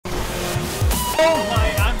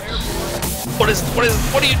my, I'm airborne.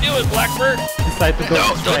 What are you doing, Blackbird? Decide to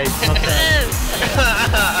go straight, not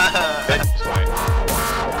that.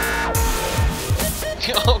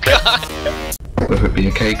 Oh god! Whether it be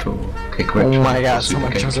a cake or cake retro. Oh my god, or super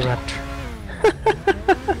someone cake. chose a raptor.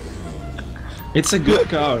 It's a good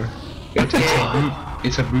car.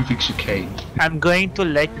 It's a moving chicane. I'm going to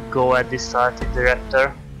let you go at the start of the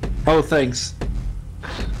raptor. Oh, thanks.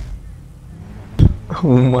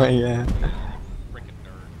 Oh my god.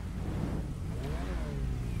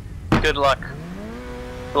 Good luck.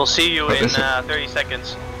 We'll see you But in there's 30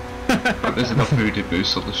 seconds. But there's enough voodoo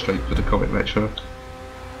boost on the straight for the Comet Retro.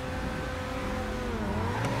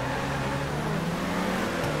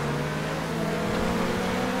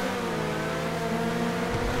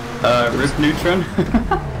 Rip Neutron.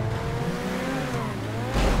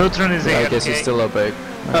 Neutron is Yeah, here. I guess he's still a big.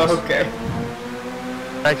 Oh, okay.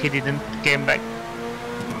 Like he didn't came back.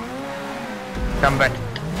 Come back.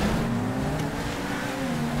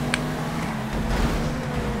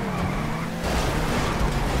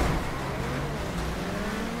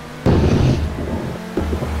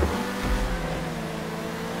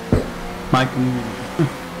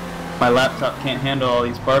 My laptop can't handle all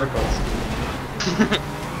these particles.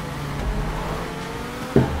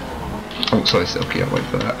 Oh, sorry, Silky, I'll wait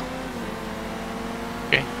for that.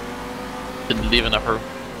 Okay. Didn't leave enough room.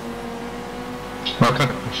 Well, I kind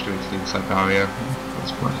of pushed her into the inside barrier.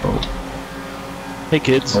 That's my fault. Hey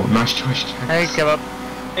kids. Oh, nice choice, Jack. Hey, kebab.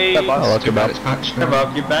 Hey, I like Too bad about it's patched now.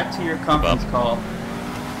 Bob, get back to your conference call.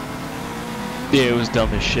 Yeah, it was dumb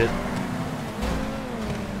as shit.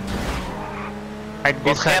 I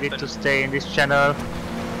What's decided happened? to stay in this channel.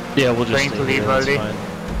 Yeah, we'll just Going stay to leave here, that's early. fine.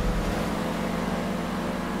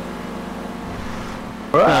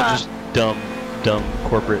 Just dumb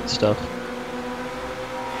corporate stuff.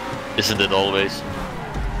 Isn't it always?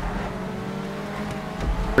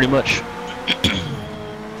 Pretty much.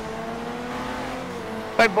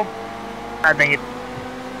 Bye, boom. I think it.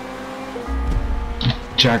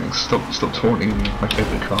 Jack, stop taunting my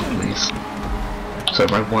favourite car, please. So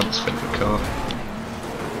my once favourite car.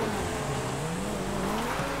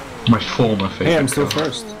 My former favourite car. Hey, I'm still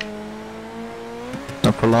first.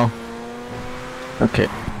 Not for long. Okay.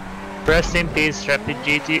 Rest in peace, Rapid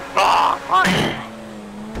GT. I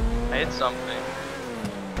hit something.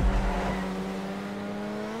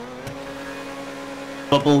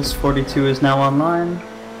 Bubbles 42 is now online.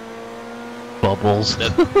 Bubbles.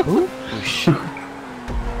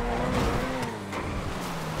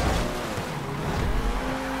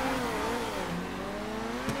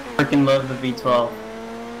 Freaking love the V12.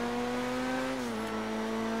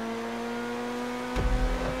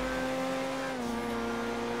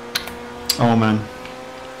 Oh man.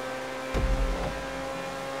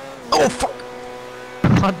 Oh fuck!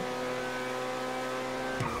 What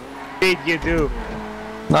did you do?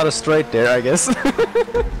 Not a straight there, I guess.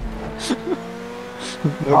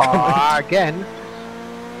 Again?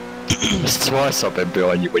 This is why I sub in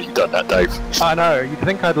behind you when you've done that, Dave. I know, you'd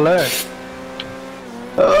think I'd learn.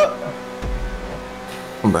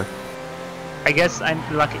 Come back. I guess I'm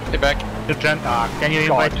lucky Hey, back. to turn. Can you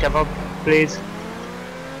invite kebab, please?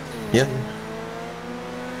 Yeah.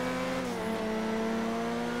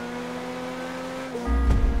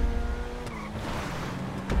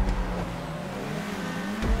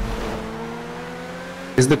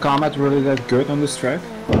 Is the Comet really that good on this track?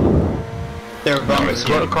 They're it's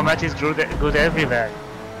Your good. combat is good everywhere.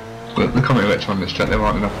 But the Comet Retro on this track, there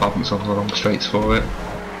aren't enough bumps on the long straights for it.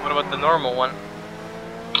 What about the normal one?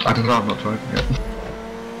 I don't know, I'm not driving it.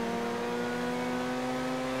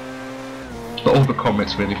 But all the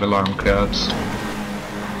Comets really rely on curves.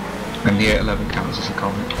 And the 811 counts as a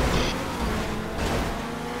Comet.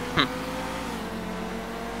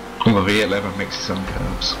 Well, the 811 makes its own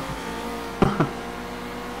curves.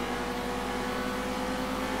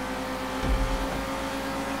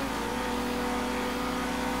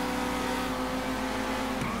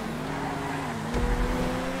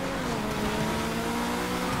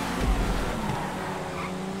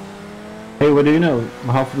 Hey, what do you know? I'm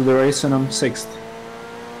half of the race and I'm 6th.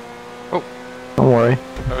 Don't worry,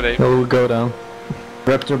 Oh, they. it will go down.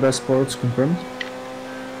 Raptor best sports confirmed.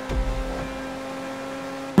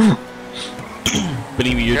 But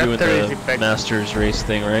Amy, you're doing Raptor is the effective. Masters race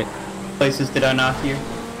thing, right? Places did I not hear?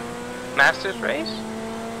 Masters race?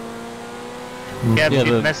 Yeah, Yeah, it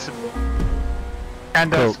the- mess.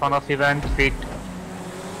 And there's Cool. one of event with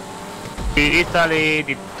the Italy,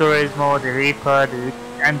 the Turismo, the Reaper, the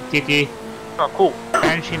Entity, Oh, cool.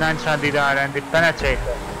 Banshee 900 and the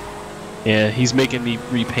Penetrator. Yeah, he's making me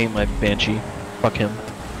repaint my Banshee. Fuck him.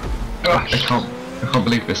 I can't I can't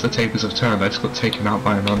believe this, the tables have turned, I just got taken out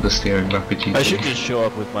by an understeering rapid GT. I should just show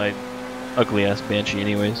up with my ugly ass Banshee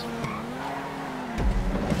anyways.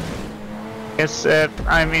 Yes,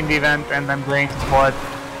 I'm in the event and I'm going to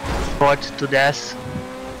port to death.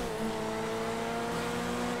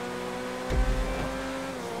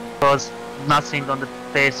 Because nothing on the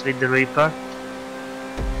pace with the Reaper.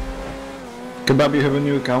 Kebab, you have a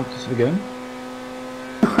new account again?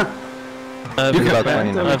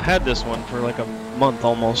 I've had this one for like a month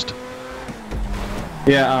almost.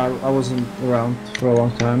 Yeah, I wasn't around for a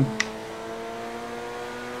long time.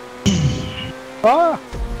 Ah!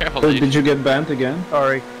 Careful, So dude. did you get banned again?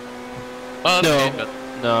 Sorry. Oh, No. okay, but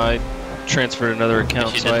No, I transferred another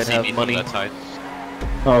account she so didn't I'd see have me from money. that side.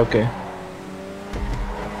 Oh, okay.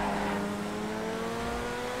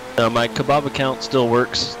 My Kebab account still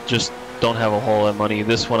works, just don't have a whole lot of money.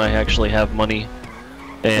 This one I actually have money.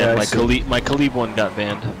 And Yeah, I my see. Khalib one got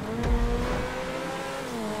banned.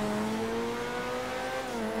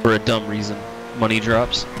 For a dumb reason. Money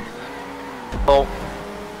drops. Oh.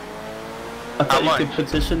 I thought How you could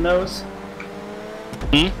petition those.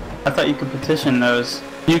 Hmm? I thought you could petition those.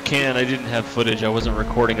 You can, I didn't have footage, I wasn't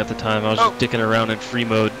recording at the time, I was just dicking around in free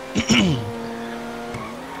mode.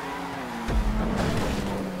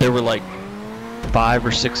 There were like 5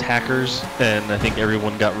 or 6 hackers, and I think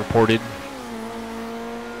everyone got reported.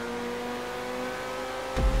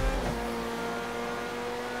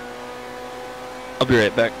 I'll be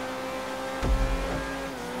right back.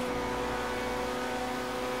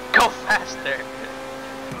 Go faster!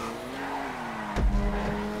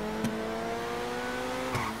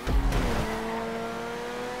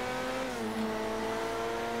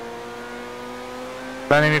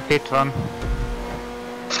 Running me pit run.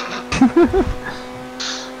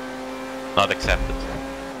 Not accepted.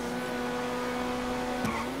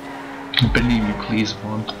 Believe me, please,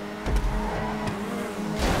 one.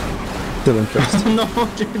 Still interested. No,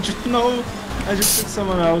 no! I just took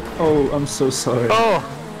someone out. Oh, I'm so sorry. Oh!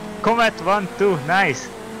 Comet 1, 2, nice!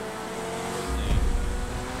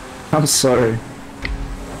 I'm sorry.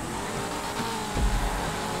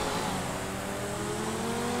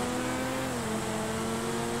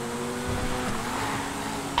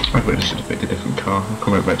 I really should have picked a different car.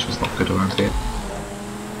 Comet Reg was not good around here.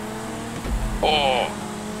 Oh!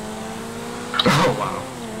 Oh wow.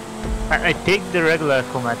 I picked the regular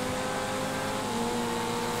Comet.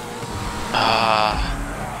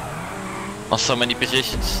 On so many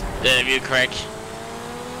positions. Then we'll crack.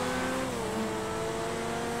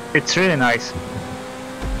 It's really nice.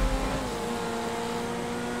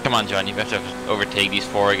 Come on, John, you have to overtake these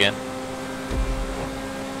 4 again.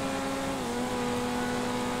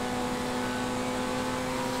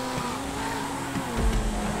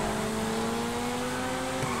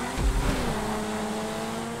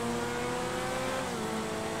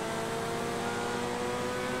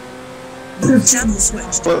 Channel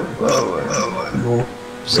switched.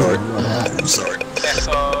 Sorry.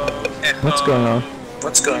 What's going on?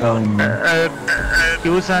 What's going on?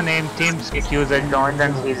 User named TeamSpeak user joined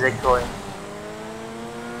and he's echoing.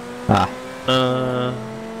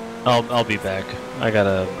 I'll be back. I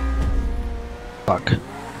gotta... Fuck.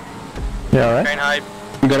 Yeah, alright. Train hype.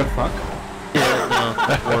 You got a fuck?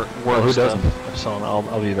 Yeah, no, work who stuff. doesn't? So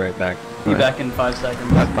I'll be right back. Be back in 5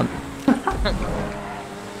 seconds. Have fun.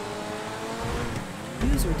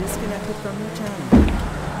 User disconnected from your channel.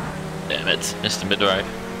 Damn it, missed the mid-drive.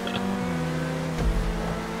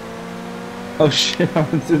 Oh shit, I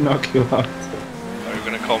want to knock you out. Are you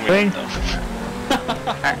gonna call me Train. now?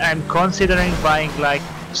 I'm considering buying like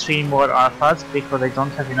 3 more Alphas because I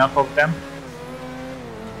don't have enough of them.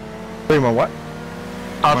 3 more what?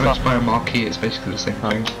 When it's Alpha. by a marquee, it's basically the same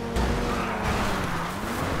thing.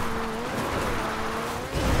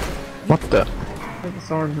 What the?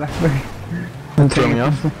 Sorry, Blackberry. Throw me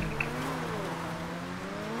off.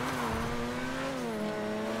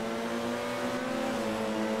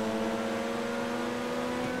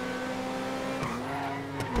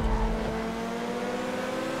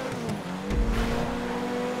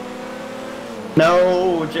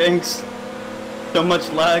 No, Jinx. So much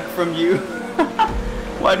lag from you.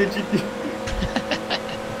 Why did you do?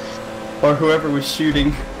 Or whoever was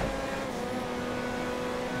shooting.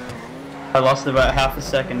 I lost about half a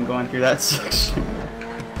second going through that section.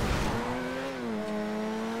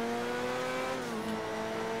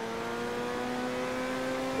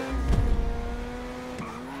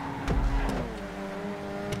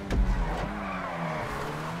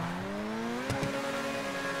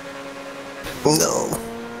 No.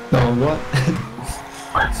 No, what?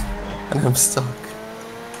 And I'm stuck.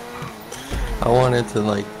 I wanted to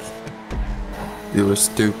like do a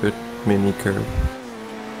stupid mini curve.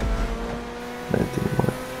 That didn't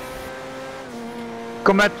work.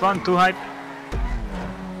 Comet 1, 2 hype.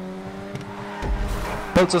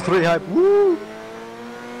 Delta 3 hype, woo!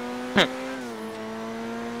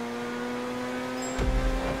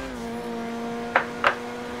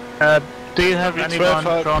 Do you have It's anyone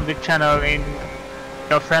verified. from the channel in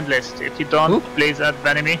your friend list? If you don't, please add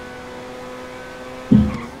Benemy.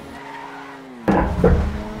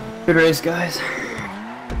 Good race, guys.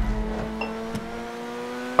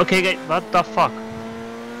 Okay, guys, what the fuck?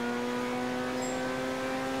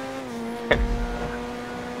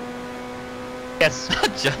 Yes.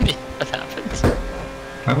 Johnny, what happened?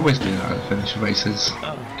 I always do that at finish races.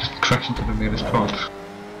 Just crash into the nearest pod.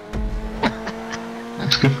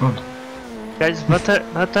 It's good fun. Guys,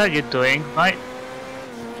 what are you doing? Why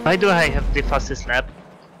do I have the fastest lap?